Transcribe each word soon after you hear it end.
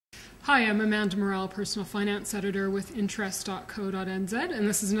Hi, I'm Amanda Morrall, Personal Finance Editor with Interest.co.nz, and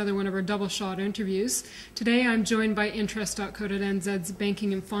this is another one of our double shot interviews. Today I'm joined by Interest.co.nz's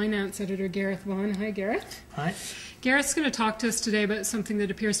Banking and Finance Editor, Gareth Vaughan. Hi, Gareth. Hi. Gareth's going to talk to us today about something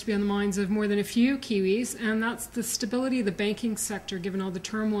that appears to be on the minds of more than a few Kiwis, and that's the stability of the banking sector given all the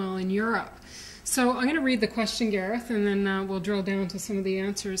turmoil in Europe. So I'm going to read the question, Gareth, and then we'll drill down to some of the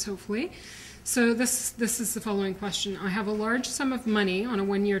answers, hopefully. So this is the following question. I have a large sum of money on a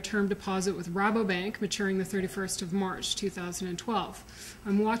one-year term deposit with Rabobank maturing the 31st of March 2012.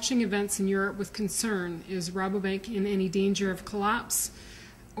 I'm watching events in Europe with concern. Is Rabobank in any danger of collapse,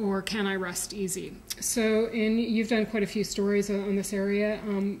 or can I rest easy? So you've done quite a few stories on this area.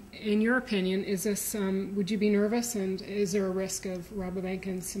 In your opinion, is this, would you be nervous, and is there a risk of Rabobank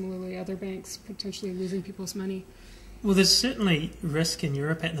and similarly other banks potentially losing people's money? Well, there's certainly risk in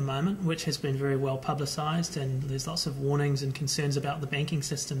Europe at the moment, which has been very well publicised, and there's lots of warnings and concerns about the banking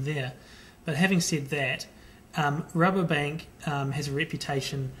system there. But having said that, Rabobank has a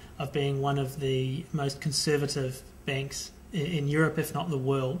reputation of being one of the most conservative banks in Europe, if not the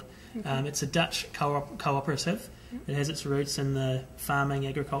world. Okay. It's a Dutch cooperative. It has its roots in the farming,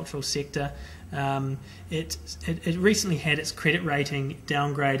 agricultural sector. It recently had its credit rating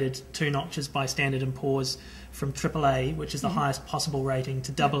downgraded 2 notches by Standard & Poor's from AAA, which is the highest possible rating,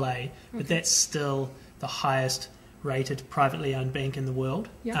 to AA, but that's still the highest rated privately owned bank in the world.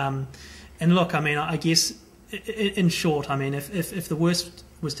 And look, I mean, I guess in short, I mean, if the worst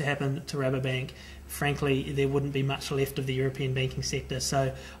was to happen to Rabobank, frankly, there wouldn't be much left of the European banking sector.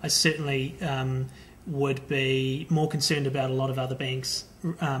 So I certainly would be more concerned about a lot of other banks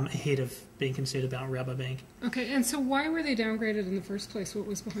ahead of being concerned about Rabobank. Okay, and so why were they downgraded in the first place? What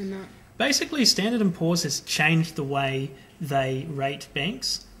was behind that? Basically, Standard & Poor's has changed the way they rate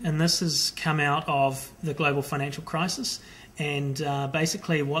banks, and this has come out of the global financial crisis. And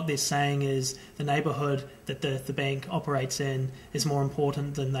basically what they're saying is the neighbourhood that the bank operates in is more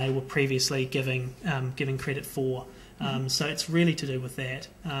important than they were previously giving credit for. So it's really to do with that.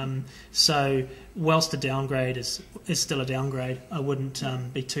 So whilst a downgrade is still a downgrade, I wouldn't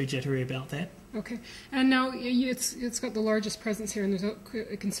be too jittery about that. Okay, and now it's got the largest presence here, and there's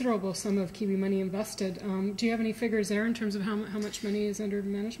a considerable sum of Kiwi money invested. Do you have any figures there in terms of how much money is under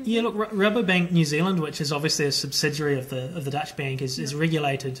management? Yeah, look, Rabobank New Zealand, which is obviously a subsidiary of the Dutch bank, is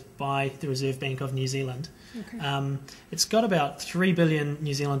regulated by the Reserve Bank of New Zealand. Okay. It's got about $3 billion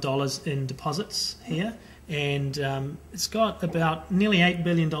New Zealand dollars in deposits here. And it's got about nearly $8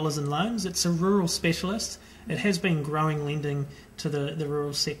 billion in loans. It's a rural specialist. It has been growing lending to the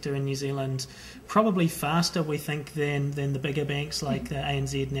rural sector in New Zealand probably faster, we think, than the bigger banks like the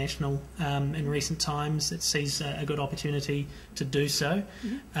ANZ National in recent times. It sees a good opportunity to do so.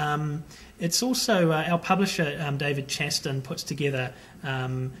 It's also, our publisher, David Chaston, puts together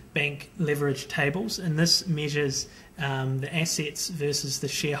bank leverage tables, and this measures the assets versus the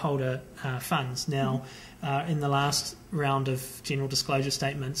shareholder funds. Now, in the last round of general disclosure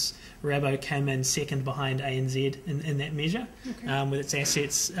statements, Rabo came in second behind ANZ in that measure, with its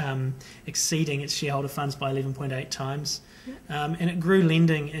assets exceeding its shareholder funds by 11.8 times. And it grew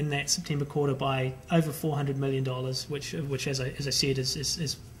lending in that September quarter by over $400 million, which as I said,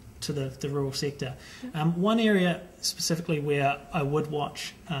 is to the rural sector. One area specifically where I would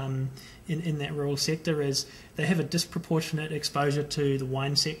watch in that rural sector is they have a disproportionate exposure to the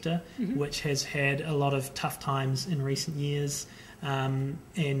wine sector, which has had a lot of tough times in recent years.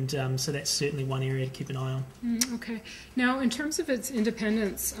 So that's certainly one area to keep an eye on. Okay. Now, in terms of its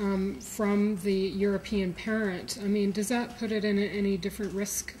independence from the European parent, I mean, does that put it in any different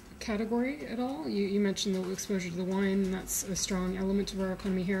risk category at all? You mentioned the exposure to the wine, and that's a strong element of our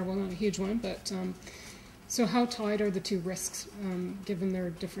economy here. Well, not a huge one, but so how tied are the two risks given their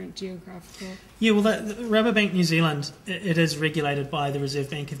different geographical? Yeah, well, the Rabobank New Zealand, it is regulated by the Reserve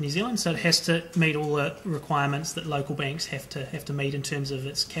Bank of New Zealand, so it has to meet all the requirements that local banks have to meet in terms of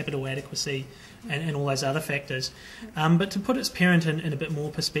its capital adequacy and all those other factors. But to put its parent in a bit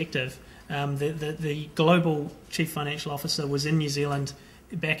more perspective, the global chief financial officer was in New Zealand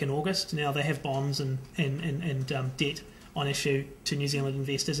back in August. Now they have bonds and debt on issue to New Zealand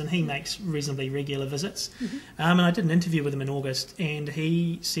investors, and he makes reasonably regular visits. And I did an interview with him in August, and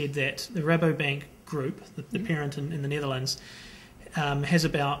he said that the Rabobank Group, the parent in the Netherlands, has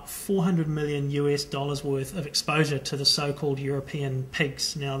about $400 million US worth of exposure to the so-called European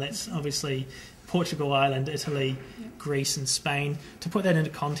pigs. Now that's obviously Portugal, Ireland, Italy, Greece and Spain. To put that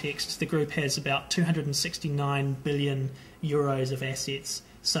into context, the group has about 269 billion euros of assets.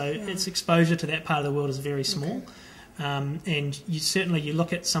 So its exposure to that part of the world is very small. And you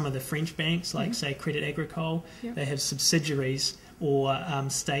look at some of the French banks, like say Crédit Agricole, they have subsidiaries or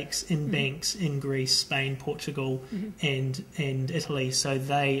stakes in banks in Greece, Spain, Portugal, and Italy. So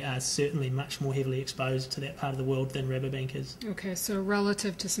they are certainly much more heavily exposed to that part of the world than Rabobank is. Okay, so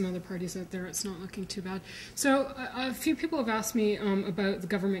relative to some other parties out there, it's not looking too bad. So a few people have asked me about the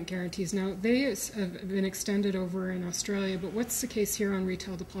government guarantees. Now, they have been extended over in Australia, but what's the case here on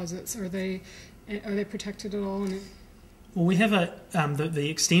retail deposits? Are they protected at all? Well, we have the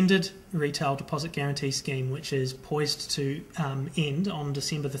extended retail deposit guarantee scheme, which is poised to end on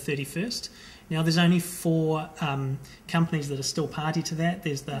December the 31st. Now, there's only 4 companies that are still party to that.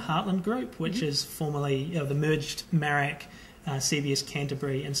 There's the Heartland Group, which is formerly the merged Marek, CBS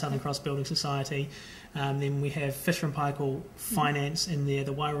Canterbury and Southern Cross Building Society. Then we have Fisher & Paykel Finance in there,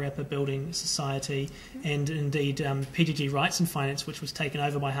 the Wairarapa Building Society, and indeed PGG Rights and Finance, which was taken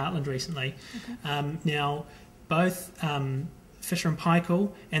over by Heartland recently. Now, both Fisher &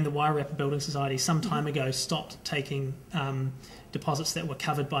 Paykel and the Wairarapa Building Society some time ago stopped taking deposits that were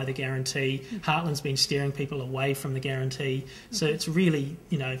covered by the guarantee. Heartland's been steering people away from the guarantee, so it's really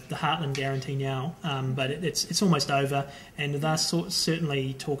the Heartland guarantee now, but it's almost over, and they're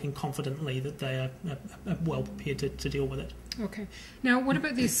certainly talking confidently that they are well prepared to deal with it. Okay. Now, what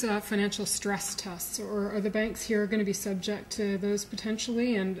about these financial stress tests? Or are the banks here going to be subject to those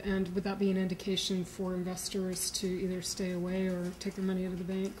potentially? And would that be an indication for investors to either stay away or take their money out of the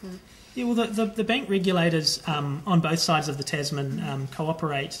bank? Or? Yeah, well, the bank regulators on both sides of the Tasman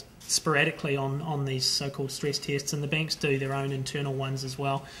cooperate sporadically on these so-called stress tests, and the banks do their own internal ones as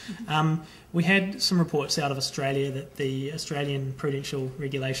well. We had some reports out of Australia that the Australian Prudential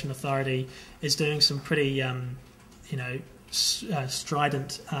Regulation Authority is doing some pretty,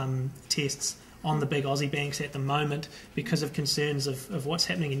 strident tests on the big Aussie banks at the moment because of concerns of what's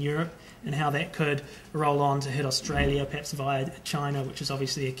happening in Europe and how that could roll on to hit Australia, perhaps via China, which is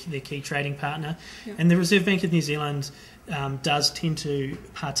obviously their key trading partner. Yep. And the Reserve Bank of New Zealand does tend to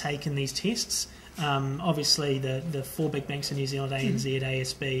partake in these tests. Obviously, the 4 big banks in New Zealand, ANZ,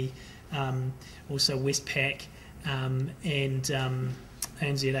 ASB, also Westpac, and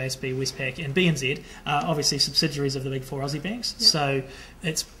ANZ, ASB, Westpac and BNZ are obviously subsidiaries of the big 4 Aussie banks. Yep. So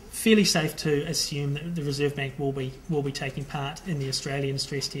it's fairly safe to assume that the Reserve Bank will be taking part in the Australian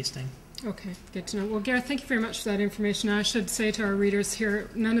stress testing. Okay, good to know. Well, Gareth, thank you very much for that information. I should say to our readers here,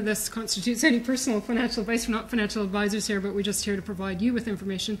 none of this constitutes any personal financial advice. We're not financial advisors here, but we're just here to provide you with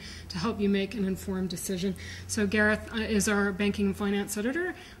information to help you make an informed decision. So Gareth is our banking and finance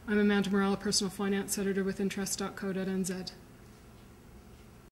editor. I'm Amanda Morrall, a personal finance editor with interest.co.nz.